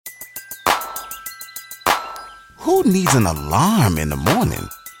Who needs an alarm in the morning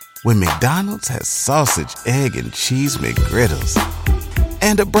when McDonald's has sausage, egg, and cheese McGriddles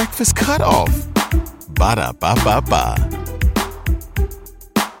and a breakfast cutoff? Ba-da-ba-ba-ba.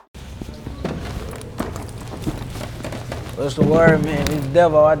 What's the word, man? It's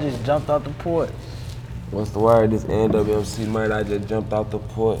Devoo. I just jumped off the porch. What's the word? This NWM Murdaa. I just jumped off the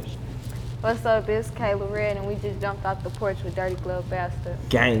porch. What's up, it's Kayla and we just jumped off the porch with Dirty Glove Bastard.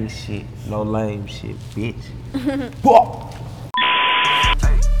 Gang shit, no lame shit, bitch.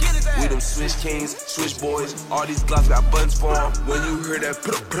 We them Swiss kings, Swiss boys, all these gloves got buttons for them. When you hear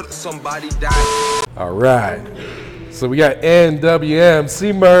that, somebody died. All right. So we got NWM,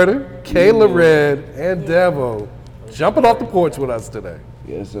 Murdaa, Kayla Red, and Devoo jumping off the porch with us today.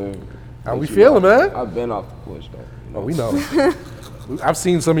 Yes, sir. How we feeling, man? I've been off the porch, though. Oh, we know. I've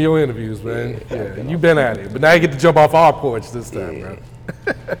seen some of your interviews, man. Yeah, you've been at it. But now you get to jump off our porch this time, bro.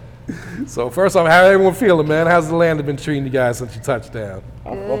 So first off, how everyone feeling, man? How's Atlanta been treating you guys since you touched down? I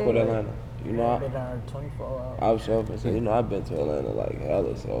fuck with Atlanta. You know, I've been down 24 hours. I was shopping, so you know, I've been to Atlanta like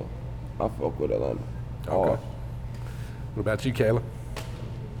hella, so I fuck with Atlanta. Okay. What about you, Kayla?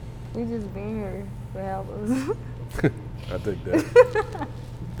 We just been here for hours. I think that.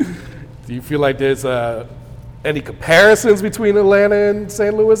 Do you feel like there's any comparisons between Atlanta and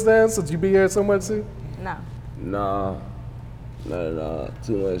St. Louis then, since you be here so much too? No. Nah.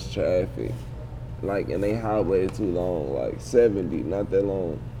 Too much traffic. Like, and they highway too long, like 70, not that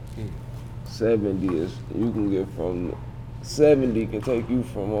long. 70 is, you can get from, 70 can take you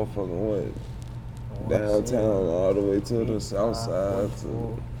from motherfucking what? Downtown all the way to the south side,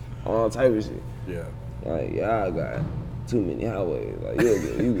 to all type of shit. Yeah. Like, y'all got too many highways. Like,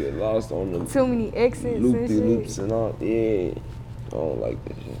 you get lost on them. Too many exits Loop-de-loops and all. Yeah. I don't like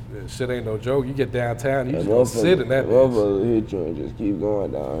that shit. Yeah, shit ain't no joke. You get downtown, you And just gonna sit in that bitch. motherfucker hit you and just keep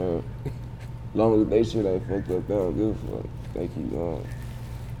going down here. As long as they shit ain't fucked up, they don't give a fuck. They keep going.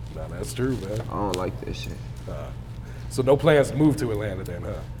 Nah, that's true, man. I don't like that shit. So no plans to move to Atlanta then,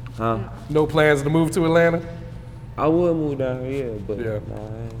 huh? Huh? No plans to move to Atlanta? I would move down here, but Yeah. nah,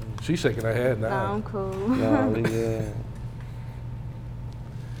 I ain't. She's shaking her head Nah, now. I'm cool. Nah, yeah.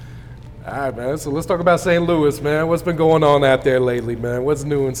 All right, man. So let's talk about St. Louis, man. What's been going on out there lately, man? What's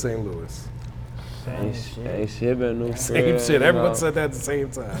new in St. Louis? Ain't shit been new. Same shit. Everyone said that at the same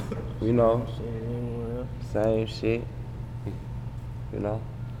time. You know, same shit. You know.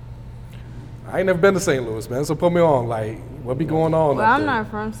 I ain't never been to St. Louis, man. So put me on. Like, what be going on Well, up I'm there? not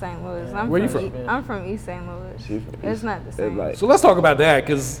from St. Louis. I'm Where you from? from? I'm from East St. Louis. She from It's East- not the it's same. like, So let's talk about that,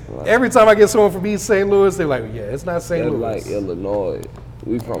 because every time I get someone from East St. Louis, they're like, yeah, it's not St. it's Louis. like Illinois.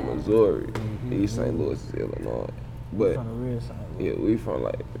 We from Missouri. East St. Louis is Illinois. But From the real side. yeah, we from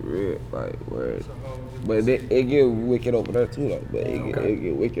like real, like where, but it get wicked over there too, though. But it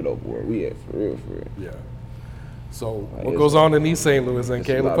get wicked over where we at for real. Yeah. So Like, what it's- goes on in East St. Louis? And it's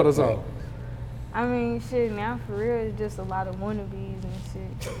a Kayla, lot put of us on. I mean, shit, now for real, it's just a lot of wannabes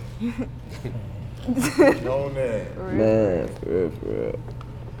and shit. On that. For real. Man, for real.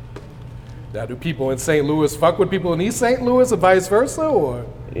 Now, do people in St. Louis fuck with people in East St. Louis or vice versa, or?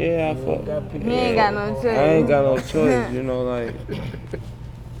 Yeah, I fuck. He ain't got no choice. I ain't got no choice, you know, like,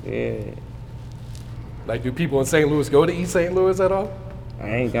 yeah. Like, do people in St. Louis go to East St. Louis at all? I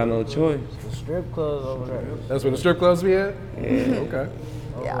ain't got no choice. The strip clubs over there. That's where the strip clubs be at? Yeah. Okay.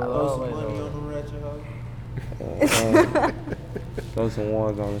 Yeah. Always Money over on the ratchet house. Throw some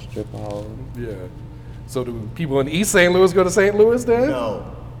ones on the stripper hole. Yeah. So do people in East St. Louis go to St. Louis then?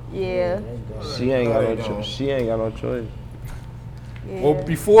 No. Yeah. She ain't got No, no they choice. don't. She ain't got no choice. Yeah. Well,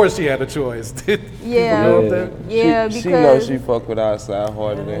 before she had a choice, did Yeah. people go up there? Yeah, she know because- she fuck with outside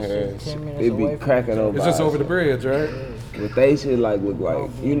harder than her. 10 minutes It away be from cracking over. It's just over the bridge, right? But they shit like look like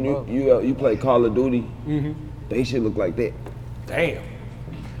you play Call of Duty. Mm-hmm. They shit look like that. Damn.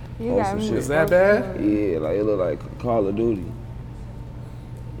 You Oh, got some me shit. Is that fucked bad? up. Yeah, like it look like Call of Duty.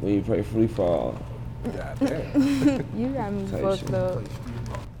 When you play free fall. God damn. You got me Type fucked shit. up.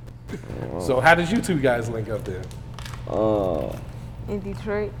 So how did you two guys link up there? In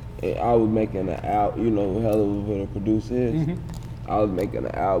Detroit. And I was making an album, you know, Hell of a producer is. Mm-hmm. I was making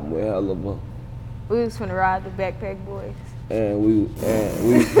an album with Hell of a, We was finna ride the Backpack Boys. and we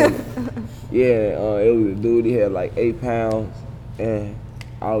yeah, it was a dude, he had like 8 pounds, and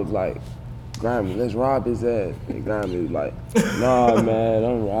I was like, Grammy, let's rob his ass. And Grammy was like, nah, man,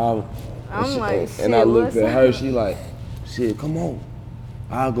 don't rob him. I'm like, shit, and I looked what's at her, up? she like, shit, come on.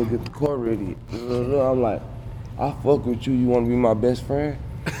 I'll go get the car ready. I'm like, I fuck with you, you wanna be my best friend?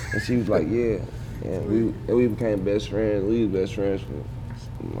 And she was like, yeah. And we became best friends. We was best friends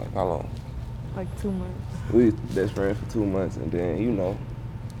for like how long? Like 2 months. We was best friends for 2 months, and then, you know,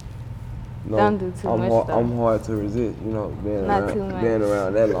 No, Don't do too much hard, though. I'm hard to resist, you know, Not too much. being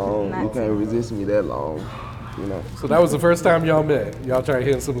around that long. Not You too can't much. resist me that long, you know. So that was the first time y'all met. Y'all tried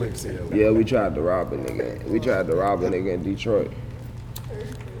hitting some licks together. Yeah, we tried to rob a nigga. We tried to rob a nigga in Detroit.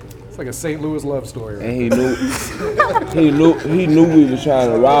 It's like a St. Louis love story. Right? And he knew we was trying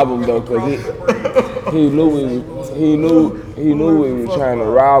to rob him though, cause he knew we was trying to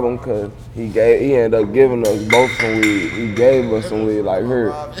rob him, cause he ended up giving us both some weed. He gave us some weed like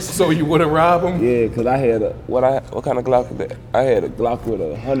her. So you wouldn't rob him? Yeah, cause I had what kind of Glock was that? I had a Glock with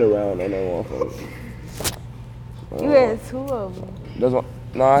 100 round on that motherfucker. You had 2 of them.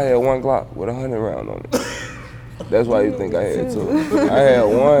 No, I had one Glock with 100 round on it. That's why you think I had 2. I had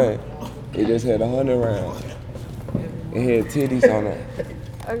one. It just had 100 rounds. It had titties on it.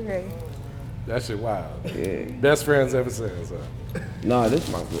 Okay. That shit wild. Yeah. Best friends ever since. Nah, this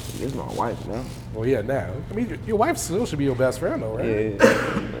my wife now. Well, yeah, now. I mean, your wife still should be your best friend, though, right?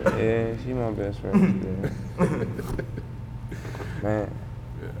 Yeah, she my best friend. Yeah. Man.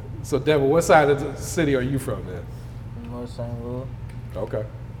 So, Devoo, what side of the city are you from, then? North St. Louis, Okay.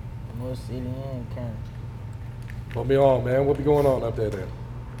 North City, and County. Put me on, man. What be going on up there, then?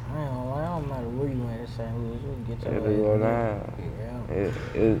 I don't matter where you at in St. Louis, you can get your Everywhere ass now. Yeah.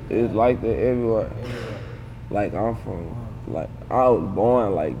 It's like that everywhere. Like I'm from, like I was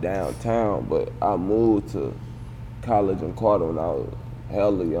born like downtown, but I moved to college in Carter when I was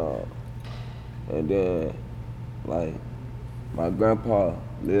hella young. And then, like, my grandpa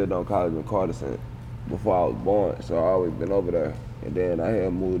lived on College in Carter since before I was born, so I always been over there. And then I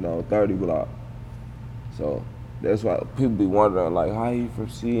had moved on 30 block. So that's why people be wondering, like, how he from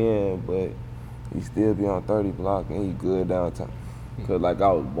CN, but he still be on 30 block and he good downtown. Cause like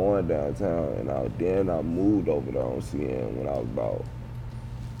I was born downtown and I moved over there on CN when I was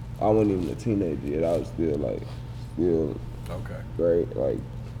I wasn't even a teenager yet. I was still okay. great. Like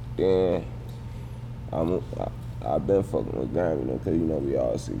then I've been fucking with Grammy, cause we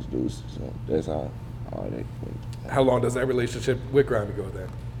all 6 deuces, so that's how they. How long does that relationship with Grammy go then?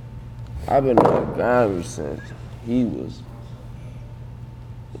 I've been on Grammy since he was.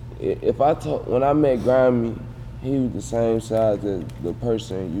 When I met Grammy, he was the same size as the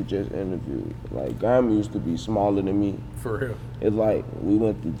person you just interviewed. Like Grammy used to be smaller than me. For real? It's like we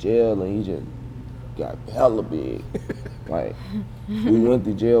went to jail and he just got hella big. Like we went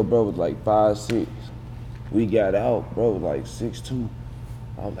to jail, bro, was like 5'6". We got out, bro, was like 6'2".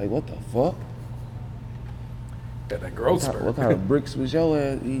 I was like, what the fuck? Yeah, that growth spurt. What kind of bricks was your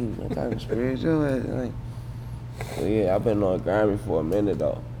ass eating? What kind of experience your ass? Like, so yeah, I've been on Grammy for a minute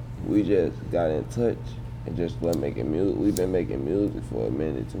though. We just got in touch and just went making music. We've been making music for a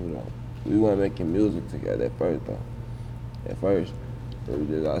minute too though. We weren't making music together at first though. So we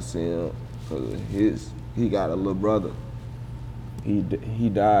just got seen because he got a little brother. He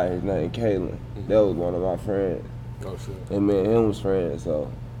died. His name Kayla. That was one of my friends. Oh shit. And me and him was friends. So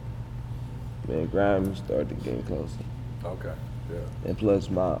man, Grammy started getting closer. Okay. Yeah. And plus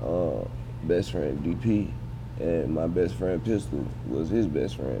my best friend DP and my best friend Pistol was his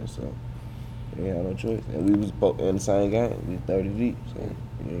best friend. So we ain't had no choice. And we was both in the same game. We 30 deep. So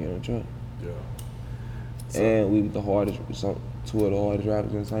we ain't had no choice. Yeah. So, And we was two of the hardest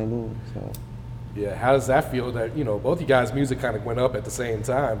rappers in St. Louis. So. Yeah, how does that feel that, both you guys' music kind of went up at the same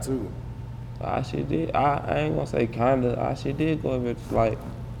time, too? I shit did. I ain't gonna say kinda. I shit did go up at at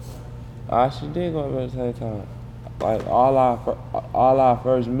the same time. Like all our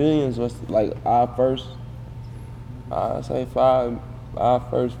first millions was like our first 5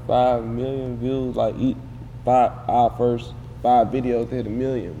 million views. Like our first 5 videos hit 1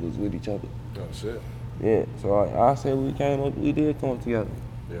 million was with each other. Oh shit. Yeah. So I say we did come up together.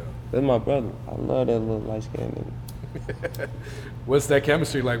 Yeah. That's my brother. I love that little light skinned nigga. What's that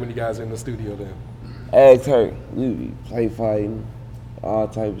chemistry like when you guys are in the studio then? Ask her. We be play fighting, all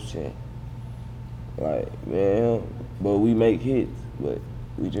type of shit. Like, man, but we make hits, but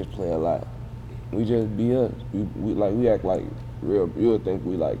we just play a lot. We just be us. We act like real. You would think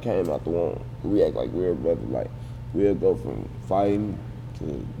we like came out the womb. We act like real brothers. Like we'll go from fighting to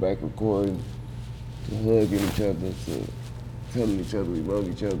back recording to hugging each other to telling each other we love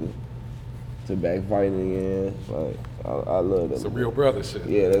each other to back fighting again. Like I love that. Some real brother shit.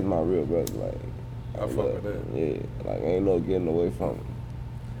 Yeah, that's my real brother. Like I fuck with that. Yeah, like ain't no getting away from it.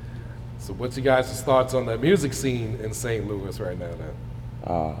 So what's you guys' thoughts on the music scene in St. Louis right now then?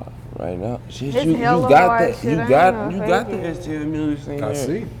 Right now, shit, It's you hella got hard that. shit, You I got ain't you gonna got the fake it. STL music scene I there.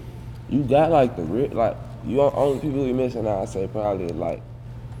 see. You got like the real, like you only people we missing now. I say probably like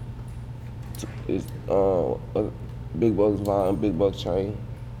it's Big Bucks Vine, Big Bucks Train,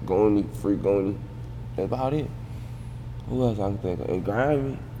 Goni, Free Goni. That's about it. Who else I can think of? And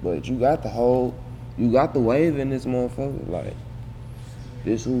Grammy, But you got the wave in this motherfucker. Like,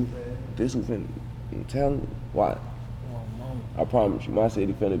 this who finna, I'm telling you, why? I promise you, my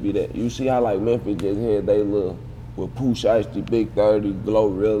city finna be that. You see how like Memphis just had they little, with Pooh Shiesty, Big 30,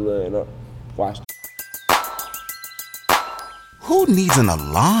 Glorilla, and watch. Who needs an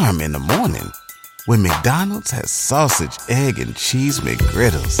alarm in the morning when McDonald's has sausage, egg, and cheese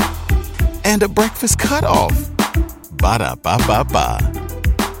McGriddles and a breakfast cutoff? Ba-da-ba-ba-ba.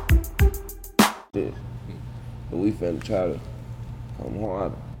 This. But we finna try to come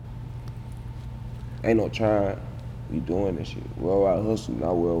harder. Ain't no trying. We doing this shit. Worldwide hustle,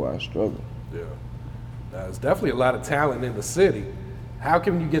 not worldwide struggle. Yeah. Now, there's definitely a lot of talent in the city. How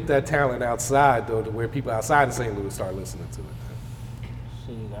can you get that talent outside, though, to where people outside of St. Louis start listening to it?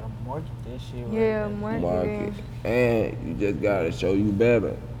 Shit, you gotta market that shit. Yeah, Right? marketing. And you just gotta show you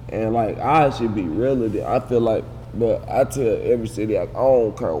better. And like, I should be real with it. I feel like, but I tell every city, I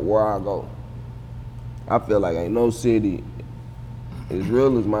don't care where I go. I feel like ain't no city as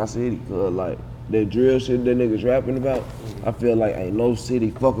real as my city. Cause like, that drill shit that niggas rapping about, I feel like ain't no city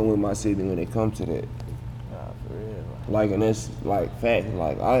fucking with my city when it comes to that. Nah, for real. Like, and that's like fact.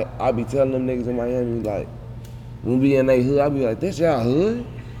 Like, I be telling them niggas in Miami, like, when we be in they hood, I be like, that's y'all hood?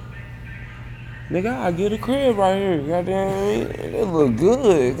 Nigga, I get a crib right here. Goddamn, it look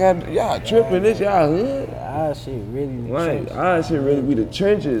good. Y'all tripping, this y'all hood? Our shit really the Like, trenches. our shit really be the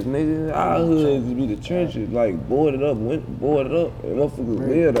trenches, nigga. Our hood be the trenches. Like, boarded up, and motherfuckers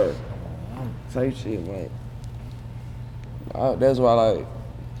live there. Type shit, like. That's why, like,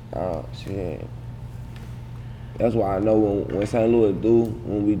 shit. That's why I know when St. Louis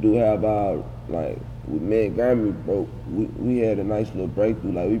when we do have our, like, me and Grammy broke, we had a nice little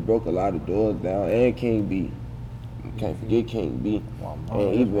breakthrough. Like, we broke a lot of doors down, and King B. Can't forget King B.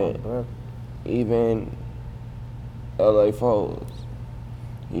 And even LA Foes.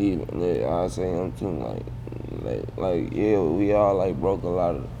 I say him too, like, yeah, we all, like, broke a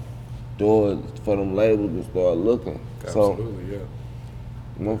lot of doors for them labels to start looking. Absolutely, yeah.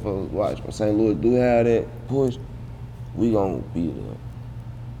 Motherfuckers watch. When St. Louis do have that push, we gonna be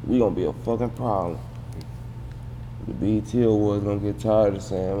a fucking problem. The BET Awards gonna get tired of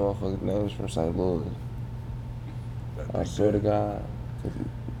saying motherfuckers' names from St. Louis. I swear to God,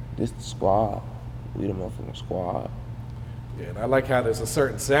 this the squad. We the motherfucking squad. Yeah, and I like how there's a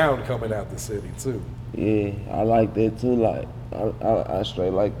certain sound coming out the city, too. Yeah, I like that too. Like, I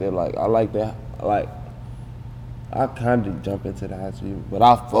straight like that. Like, I like that. Like, I kind of jump into the high speed, but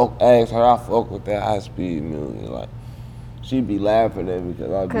I fuck with that high speed music. Like, she be laughing at me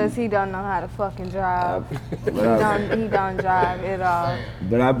Because he don't know how to fucking drive. He don't drive at all.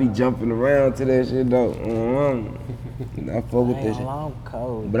 But I be jumping around to that shit though. I fuck with that shit. I'm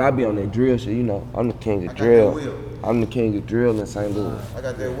cold. But I be on that drill shit, you know. I'm the king of drill. I'm the king of drill in St. Louis. I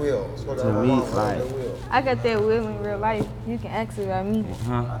got that wheel. To me, like, I got that wheel in real life. You can ask about me.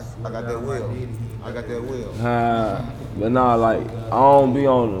 I got that wheel. I got that wheel. but nah, like, I don't be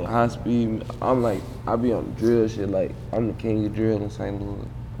on the high speed. I be on the drill shit. Like, I'm the king of drill in St. Louis.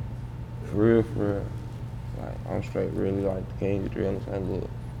 For real. Like, I'm straight really like the king of drill in St. Louis.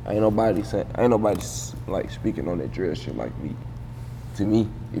 Ain't nobody like speaking on that drill shit like me. To me,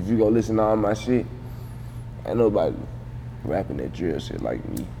 if you go listen to all my shit, ain't nobody rapping that drill shit like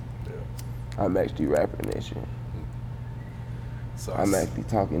me. Yeah. I'm actually rapping that shit. So I'm actually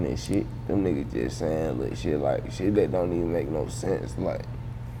talking that shit. Them niggas just saying little shit like shit that don't even make no sense. Like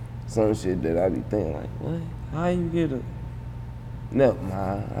some shit that I be thinking like, what? How you get a? Never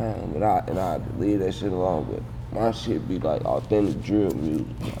mind. But I leave that shit alone. But my shit be like authentic drill music.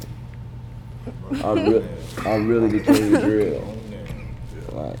 Like, I'm really the king of drill.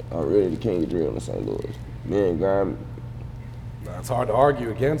 Like, I'm really the king of drill in St. Louis. Me and Grammy. Nah, it's hard to argue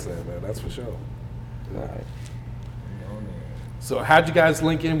against that, man. That's for sure. Like, so how'd you guys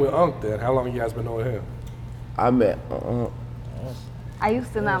link in with Unc then? How long you guys been knowing him? I met I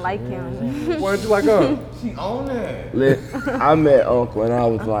used to not like him. Why did you like Unc? She on that. I met Unc when I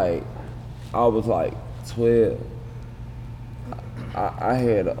was like 12. I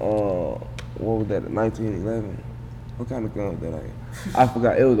had what was that, a 1911? What kind of gun was that? I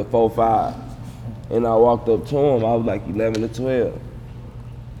forgot. It was a 4.5. And I walked up to him. I was like 11 or 12.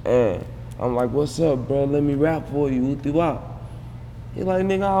 And I'm like, what's up, bro? Let me rap for you. Whoop-de-wop. He like,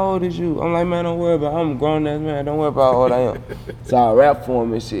 nigga, how old is you? I'm like, man, don't worry about it. I'm a grown-ass man. Don't worry about how old I am. So I rap for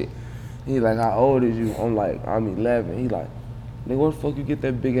him and shit. He like, how old is you? I'm like, I'm 11. He like, nigga, where the fuck you get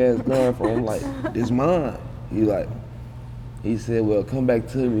that big-ass gun from? I'm like, this mine. He said, well, come back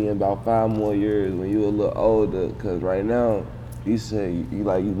to me in about 5 more years when you a little older, because right now, you say you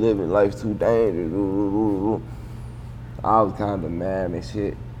living life too dangerous. I was kind of mad and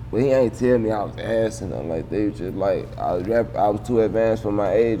shit. But he ain't tell me I was ass and nothing like they was just like I was too advanced for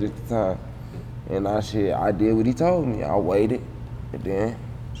my age at the time. And I did what he told me. I waited and then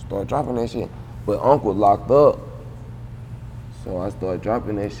started dropping that shit. But Uncle locked up. So I started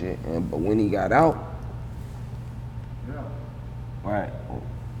dropping that shit. But when he got out, right.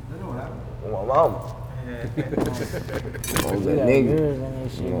 My mama. Oh, that nigga.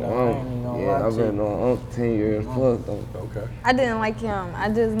 Yeah, I've been on Uncle 10 years plus though. Okay. I didn't like him. I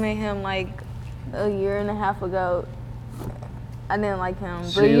just met him like a year and a half ago. I didn't like him.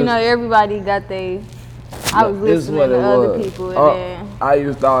 But you know, everybody got I was listening to other people and then I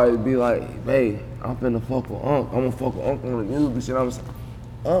used to always be like, babe, I'm finna fuck with Unc. I'm gonna fuck with Unc on the music shit. I'm saying,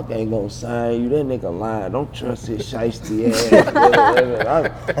 Unc ain't gonna sign you. That nigga lying. Don't trust his shiesty ass.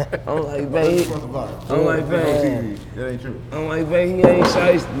 I'm like, babe. I'm like, babe. That ain't true. I'm like, babe, he ain't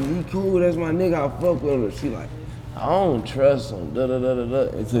shiesty. He cool. That's my nigga. I fuck with him. She like, I don't trust him. Da da da da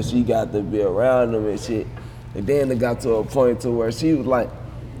da. Until she got to be around him and shit. And then it got to a point to where she was like,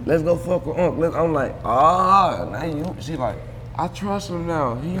 let's go fuck with Unc. I'm like, now you. She like, I trust him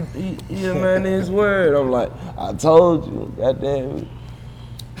now. He a man in his word. I'm like, I told you, goddamn.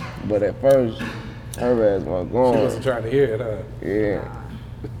 But at first, her ass wasn't going. She wasn't trying to hear it, huh? Yeah.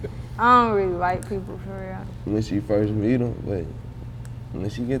 I don't really like people for real. When she first meet them, but when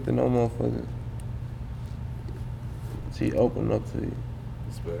she get to know motherfuckers, she open up to you.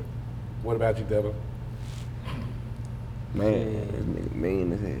 Respect. What about you, Devoo? Man, this nigga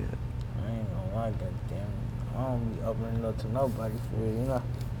mean as hell. I ain't gonna lie, goddamn. I don't be opening up to nobody for real, you know.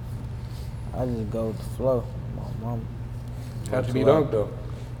 I just go with the flow. My mama. How'd you meet Unc though?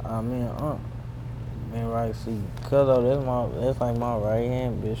 I mean, man, right, see, cuz that's like my right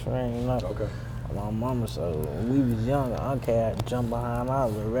hand best friend, you know. Okay. My mama, so when we was young, Unc had jumped behind our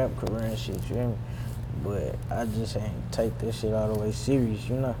little rap career and shit, you hear me? But I just ain't take this shit all the way serious,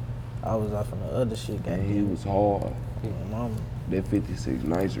 you know. I was off on the other shit, And goddamn. he was hard. My mama. That 56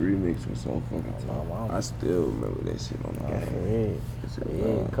 Nights remix was so fucking tough. mama. I still remember that shit on the For game. real. That shit Yeah,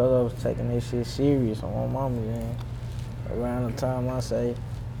 was cuz I was taking that shit serious on my mama, man. Around the time I say,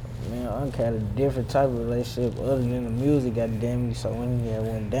 man, Unc had a different type of relationship other than the music, goddamn me. So when he had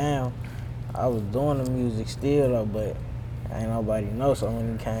went down, I was doing the music still though, but ain't nobody know. So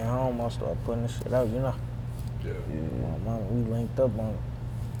when he came home, I started putting the shit out, you know. Yeah. My mama, we linked up on it.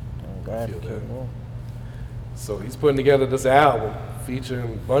 And God Feel kept that. moving. So he's putting together this album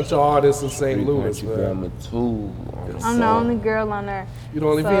featuring a bunch of artists in St. Louis, man. Grammar 2 on the I'm the song. only girl on there. You the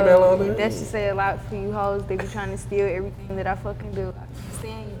only So female on there? that should say a lot for you hoes. They be trying to steal everything that I fucking do. I can't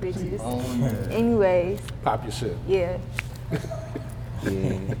stand you bitches. Anyways, Pop your shit. yeah. Yeah,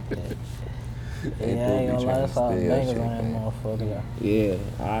 I ain't gonna lie, that's all bangers on that motherfucker. Yeah,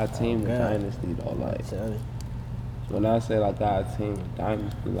 our team is God. dynasty though. Like Tell you. when I say like our team is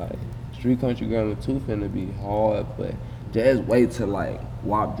dynasty, like Street Country Grammar 2 finna be hard, but just wait till like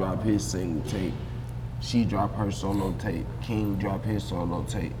WAP drop his single tape, she drop her solo tape, King drop his solo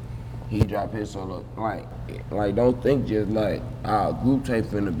tape, he drop his solo. Like don't think just like our group tape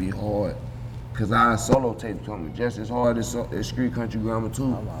finna be hard, cause our solo tape coming just as hard as Street Country Grammar 2 Oh,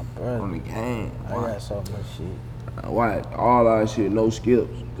 my brother. on the game. I got so much shit. Why? All our shit, no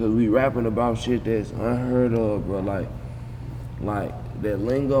skips. Cause we rapping about shit that's unheard of, bro. Like that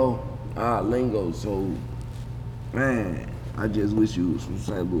lingo, our lingo. So, man, I just wish you was from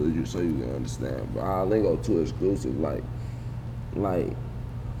St. Louis so you can understand. But our lingo too exclusive. Like,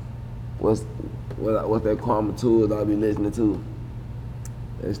 what's that Karma tools I be listening to?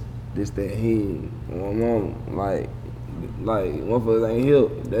 This that him. Like motherfuckers ain't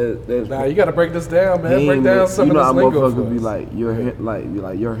hip. That's Nah, you gotta break this down, man. Break him, down some you know of this how lingo for motherfuckers be us. like,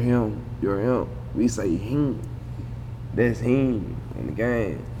 you're him, you're him. We say him. That's him in the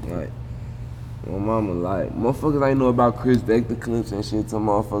game. Like, my mama, like, motherfuckers ain't know about Chris Vector clips and shit. Some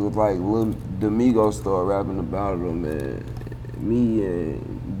motherfuckers like Lil D'Amigo start rapping about them, man. Me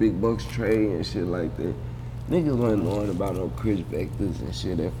and Big Bucks Trey and shit like that. Niggas wasn't knowing about no Chris Vectors and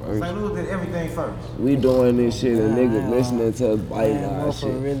shit at first. St. Louis did everything first. We doing this shit and niggas Nah, listening to us bite Man, our shit.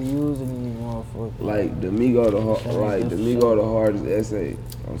 motherfucker really using these motherfuckers. Like D'Amigo the hardest essay.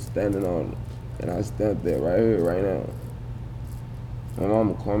 I'm standing on it. And I stamped that right here, right now. My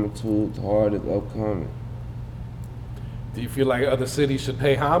mama coming to the hardest upcoming. Do you feel like other cities should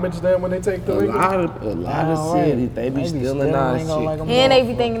pay homage then when they take the A lingo? lot of cities, they be stealing our shit. And they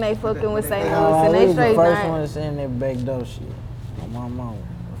be thinking they fucking with St. Louis and we they was the straight first not. one saying that back door shit. On my mama,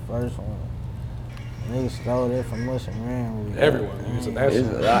 the first one. Niggas stole that from us and ran with it. Everyone using that shit.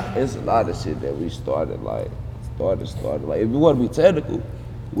 It's a lot of shit that we started. Like if you want to be technical,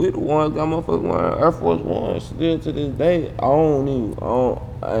 We the ones got motherfuckers wearing Air Force One still to this day. I ain't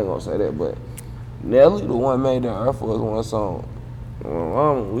gonna say that, but Nelly the one made that Air Force One song.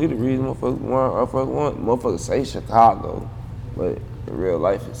 We the reason motherfuckers wearing Air Force One. Motherfuckers say Chicago, but in real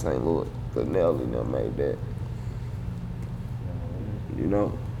life it's St. Louis. Cause Nelly never made that. You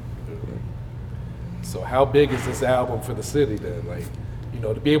know? So how big is this album for the city then? Like,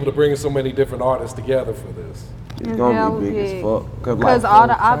 to be able to bring so many different artists together for this. It's gonna be big as fuck. Cause all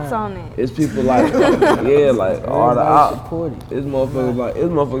the ops on it. It's people like, like all the ops. It's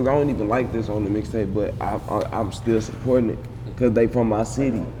motherfuckers I don't even like this on the mixtape, but I'm still supporting it. Cause they from my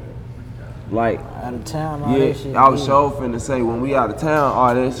city. Like, out of town, that shit I was sure finna say, when we out of town,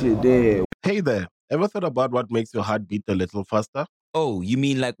 all that shit dead. Hey there, ever thought about what makes your heart beat a little faster? Oh, you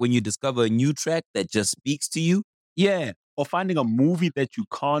mean like when you discover a new track that just speaks to you? Yeah, or finding a movie that you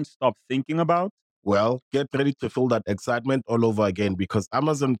can't stop thinking about? Well, get ready to feel that excitement all over again because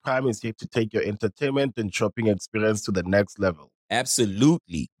Amazon Prime is here to take your entertainment and shopping experience to the next level.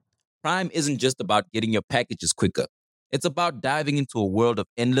 Absolutely. Prime isn't just about getting your packages quicker. It's about diving into a world of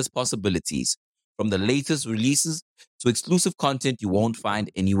endless possibilities, from the latest releases to exclusive content you won't find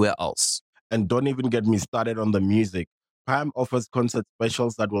anywhere else. And don't even get me started on the music. Prime offers concert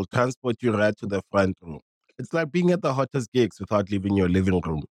specials that will transport you right to the front row. It's like being at the hottest gigs without leaving your living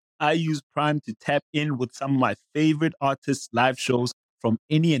room. I use Prime to tap in with some of my favorite artists' live shows from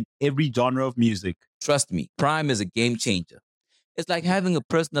any and every genre of music. Trust me, Prime is a game changer. It's like having a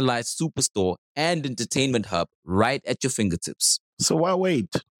personalized superstore and entertainment hub right at your fingertips. So why wait?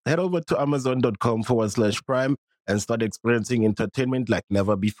 Head over to amazon.com/Prime and start experiencing entertainment like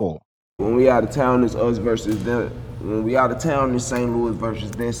never before. When we out of town, it's us versus them. When we out of town, it's St. Louis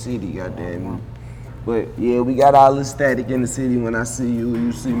versus that city, goddamn me. But yeah, we got all this static in the city. When I see you,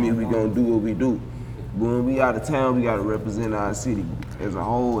 you see me, we gonna do what we do. But when we out of town, we gotta represent our city as a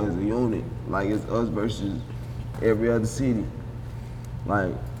whole, as a unit. Like it's us versus every other city.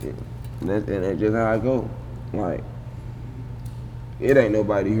 Like, and that's just how I go. Like, it ain't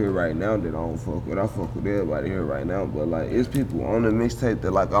nobody here right now that I don't fuck with. I fuck with everybody here right now, but like, it's people on the mixtape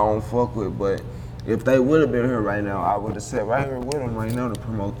that like I don't fuck with, but if they would have been here right now, I would have sat right here with them right now to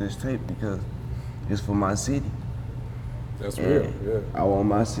promote this tape because it's for my city. That's real, yeah. I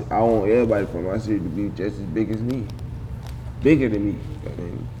want everybody from my city to be just as big as me. Bigger than me.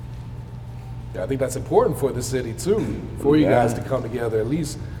 Yeah, I think that's important for the city too, for you guys to come together at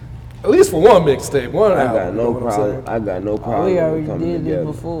least for one mixtape, one album. I got no problem. We already did this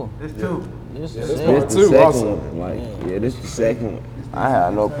before. This two. This the second one. Like, this the second one. I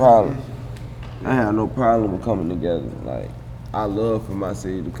had no problem. With coming together. Like, I love for my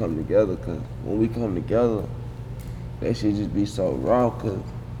city to come together, cause when we come together, that shit just be so raw. Cause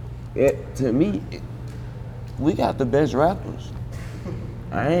to me, we got the best rappers.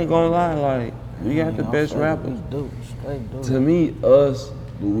 I ain't gonna lie, like we got the best rappers. To me, us,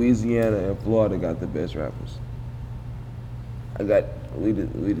 Louisiana and Florida got the best rappers. We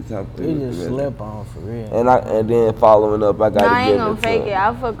the top. We just slept on for real. And then following up, I got. I ain't gonna fake it.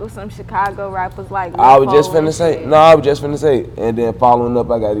 I fuck with some Chicago rappers like. I was just finna say. And then following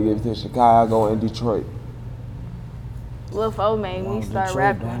up, I got to give it to Chicago and Detroit. Lil Fo made me start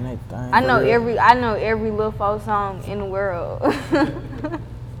rapping. I know every Lil Fo song in the world.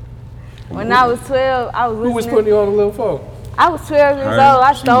 When I was 12, I was listening. Who was putting you on the Lil Fo? I was 12 years old.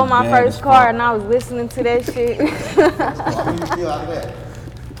 I stole my first car and I was listening to that shit.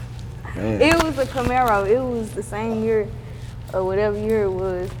 It was a Camaro. It was the same year or whatever year it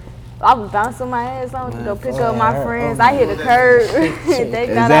was. I was bouncing my ass on to go pick up my friends. I hit a curb.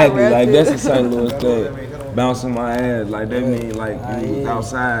 Exactly, like that's a St. Louis thing. Bouncing my ass, like that mean like you was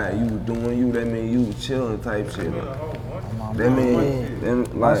outside, you was doing you. That mean you was chilling type shit. That mean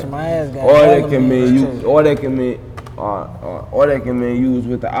like, or that can mean you was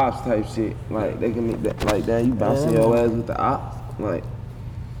with the ops type shit. Like they can mean that, like that you bouncing your ass with the ops. Like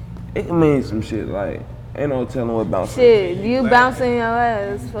it can mean some shit. Like ain't no telling what bouncing. Shit, you bouncing your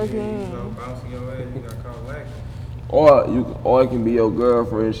ass, fucking. Bouncing your ass, you got caught lacking. Or it can be your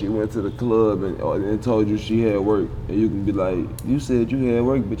girlfriend. She went to the club and told you she had work, and you can be like, you said you had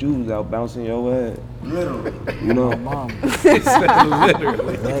work, but you was out bouncing your ass. Literally. You know. Literally.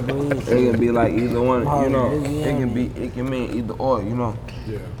 It can be like either one. You know. It can mean either or. You know.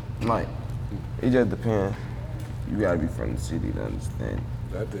 Yeah. Like it just depends. You gotta be from the city to understand.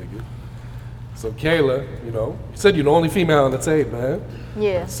 I dig it. So Kayla, you said you're the only female on the tape, man.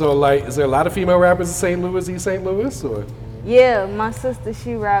 Yeah. So like, is there a lot of female rappers in St. Louis, East St. Louis, or? Yeah, my sister,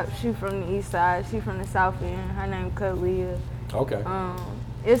 she raps. She from the east side. She from the south end. Her name Kayla. Okay.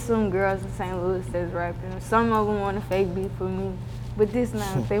 It's some girls in St. Louis that's rapping. Some of them want to fake beef with me. But this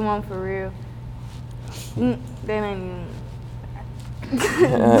now, if they want for real, that ain't even.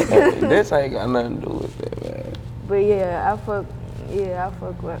 This ain't got nothing to do with that, man. But yeah, I fuck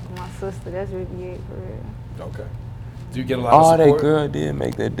with my sister. That's really it for real. Okay. Do you get a lot of support? That girl did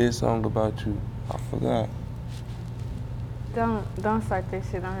make that diss song about you. I forgot. Don't start that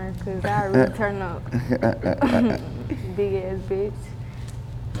shit on her, cause I really turn up. Big ass bitch.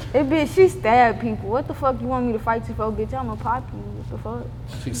 That bitch, she stabbed people. What the fuck you want me to fight you for, bitch? I'ma pop you. What the fuck?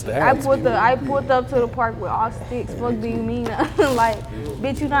 She stabbed I pulled up to the park with all sticks. Fuck do you mean? Like,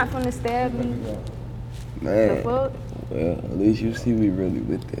 bitch, you not finna stab me? Man. The fuck? Well, at least you see me really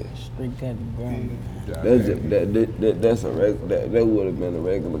with that. Straight got the brain. That would have been a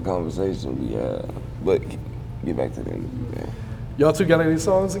regular conversation we had. But get back to that interview, man. Y'all two got any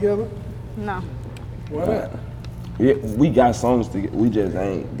songs together? No. Why not? Yeah, we got songs together. We just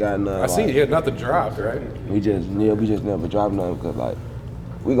ain't got none. I see it. Nothing dropped, right? We just never dropped nothing because like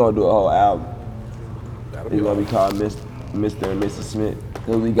we gonna do a whole album. It's gonna be called Mr. and Mrs. Smith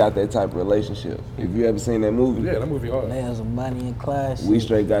because we got that type of relationship. If you ever seen that movie? Yeah, that movie hard. There's a money in class. We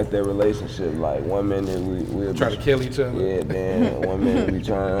straight got that relationship. Like 1 minute we'll try to kill each other. Yeah, then 1 minute we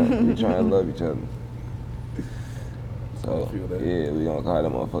trying to love each other. So yeah, we gonna call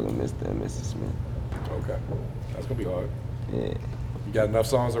that motherfucker Mr. and Mrs. Smith. Okay, that's gonna be hard. Yeah. You got enough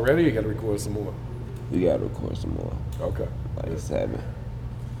songs already? Or you got to record some more. We gotta record some more. Okay. Like 7.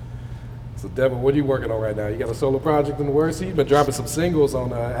 So Devoo, what are you working on right now? You got a solo project in the works? You've been dropping some singles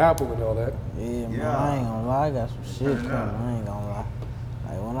on Apple and all that. Yeah, man, I ain't gonna lie, I got some shit coming. I ain't gonna lie.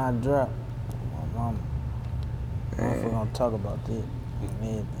 Like when I drop, my mama, I'm gonna talk about that and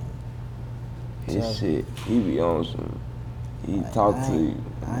everything. His shit, he be on some. He talk to you.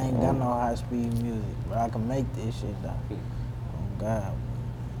 I ain't got no high speed music, but I can make this shit though. Oh God.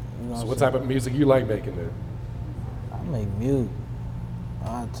 You know So what type of music you like making then? I make music.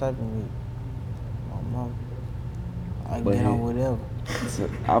 All type of music. My mama. I can get on whatever.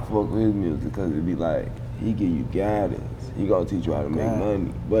 I fuck with his music because it be like, he give you guidance. He gonna teach you how to make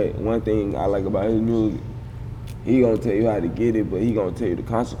money. But one thing I like about his music, he gonna tell you how to get it, but he gonna tell you the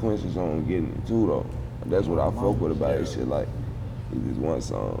consequences on getting it too though. That's what I fuck with about his shit. Like, this one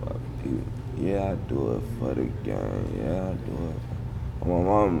song, I do it for the game, I do it. My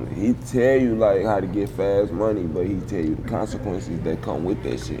mom, he tell you like how to get fast money, but he tell you the consequences that come with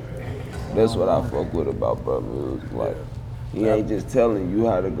that shit. That's what I fuck with about bro music. Like, he ain't just telling you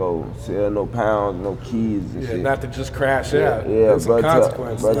how to go sell no pounds, no keys and shit. Not to just crash out. Yeah, but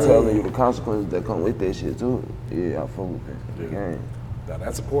consequences. But telling you the consequences that come with that shit too. Yeah, I fuck with that. Yeah. Now,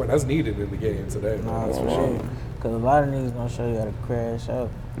 that's important. That's needed in the game today. Nah, that's for sure. Cause a lot of niggas gonna show you how to crash out.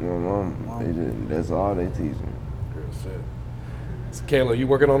 That's all they teach me. Real shit. So Kayla, you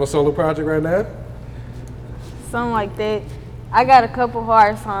working on a solo project right now? Something like that. I got a couple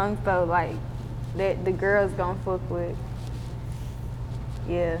hard songs though, like that the girls gonna fuck with.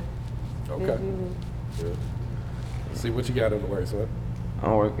 Yeah. Okay. Yeah. See what you got in the works, man.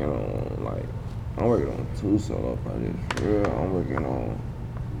 I'm working on 2 solo projects. For real, I'm working on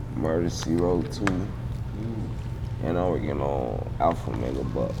Murdaa Road 2. And I'm working on Alpha Mega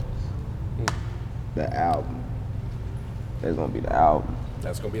Bucks. The album. That's gonna be the album.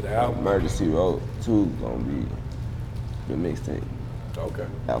 That's gonna be the album. Murdaa Road 2 gonna be the mixtape. Okay.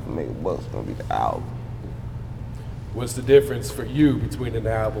 Alpha Mega Bucks gonna be the album. What's the difference for you between an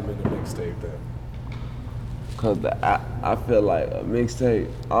album and a mixtape then? Cause I feel like a mixtape,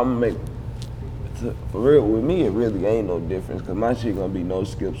 for real, with me it really ain't no difference cause my shit gonna be no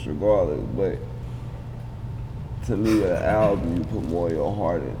skips regardless, but to me an album you put more of your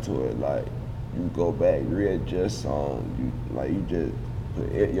heart into it, like you go back, readjust songs, you just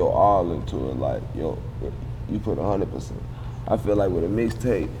put your all into it, like you put 100%. I feel like with a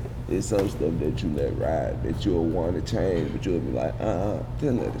mixtape, it's some stuff that you let ride, that you'll want to change, but you'll be like,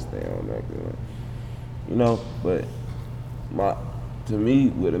 just let it stay on there. You know, but to me,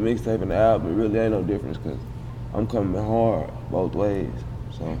 with a mixtape and the album, it really ain't no difference because I'm coming hard both ways,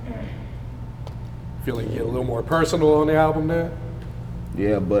 so. Feel like you get a little more personal on the album there?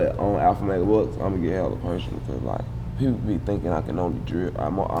 Yeah, but on Alpha Mega Bucks, I'm gonna get hella personal because like, people be thinking I can only drill, I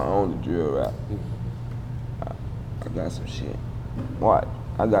only drill rap. I got some shit. What?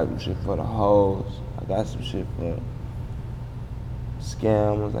 I got some shit for the hoes. I got some shit for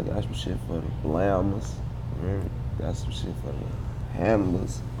scammers. I got some shit for the blammers. Got some shit for the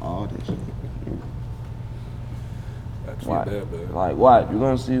handlers. All this shit. What? Like what? You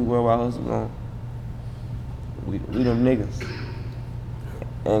gonna see where our hustle's on? We them niggas.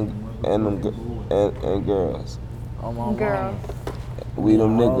 And girls. Girls. We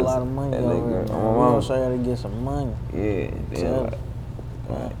them A whole niggas. lot of money That over nigga, there, on man. my We mama. gonna show you how to get some money. Yeah, Tell damn them.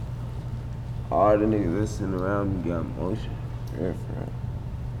 like all the niggas that sitting around me got motion. For real.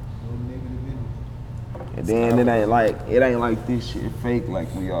 And then it ain't like this shit fake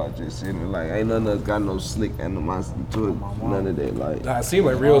like we all just sitting like ain't none of us got no slick animosity to it. None of that like. Nah, it seemed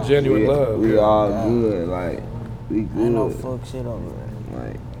like real genuine love. We yeah. all good, like we good. Ain't no fuck shit over there.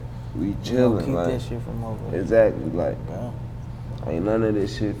 Like we We gonna chilling, keep like that shit from over there. exactly, like Yeah. ain't none of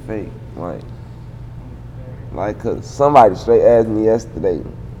this shit fake, like cause somebody straight asked me yesterday,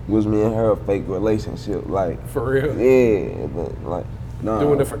 was me and her a fake relationship, like For real. yeah, but like nah,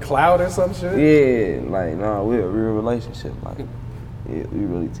 Doing it for clout or some shit? yeah, like nah, we're a real relationship, like yeah, we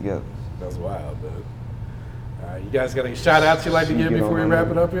really together. That's wild, dude. You guys got any shout outs you like to give Get before we on wrap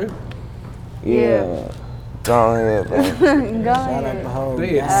my it up here? Yeah, go ahead, man. Go Shout out ahead. the whole They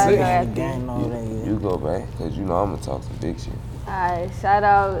gang. is sick. The gang know that yet. You go, man, cause you know I'm gonna talk some big shit. Alright, shout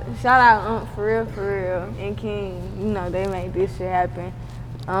out for real, and King. You know they made this shit happen.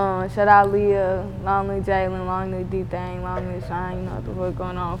 Shout out Leah, long live Jalen, long live D-Thing, long live Shine. You know what the fuck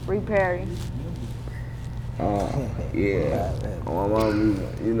going on. Free Perry. Yeah, on my mama,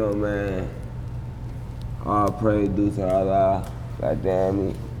 you know, man. All praise due to Allah. Goddamn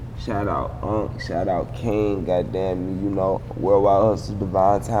me. Shout out Unc, shout out King, goddamn me, you know, Worldwide Hustle,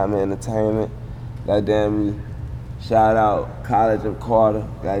 Divine Time Entertainment, goddamn me. Shout out College of Carter,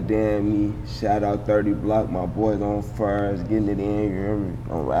 goddamn me. Shout out 30 Block, my boys on first, getting it in, you hear me?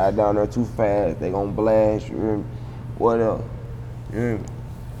 Don't ride down there too fast, they gon' blast, you hear me? What else? You hear me?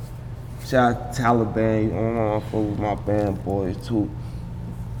 Shout out to Taliban, you know, I fuck with my band boys too.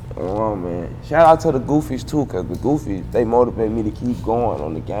 Oh man. Shout out to the Goofies too, cause the Goofies, they motivate me to keep going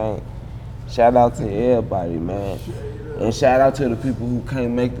on the game. Shout out to everybody, man. And shout out to the people who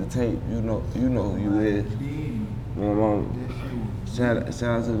can't make the tape. You know who you is. My mama. Shout out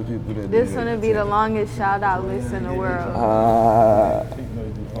to the people that This did gonna make be the longest shout out list in the world.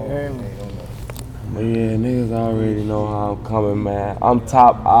 But yeah, niggas already know how I'm coming, man. I'm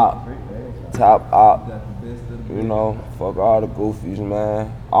top op. You know, fuck all the goofies,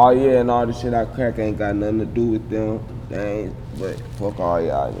 man. Oh yeah, and all the shit I crack ain't got nothing to do with them. They ain't, but fuck all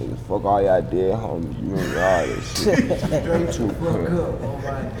y'all niggas. Fuck all y'all dead homies. You and all this shit. I'm too quick.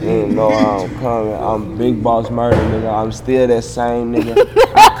 You didn't know how I'm coming. I'm Big Boss Murder, nigga. I'm still that same nigga.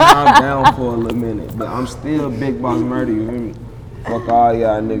 I calmed down for a little minute, but I'm still Big Boss Murder, you hear me? Fuck all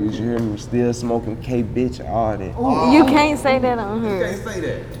y'all niggas, you hear me? Still smoking K bitch, all that. You can't say that on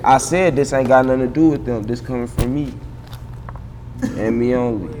her. I said this ain't got nothing to do with them. This coming from me. And me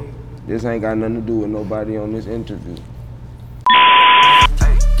only. This ain't got nothing to do with nobody on this interview.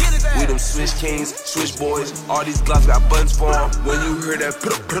 We them Swiss Kings, Swiss boys, all these glocks got buttons for 'em. When you hear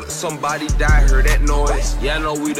that, somebody die, hear that noise. Yeah, I know we the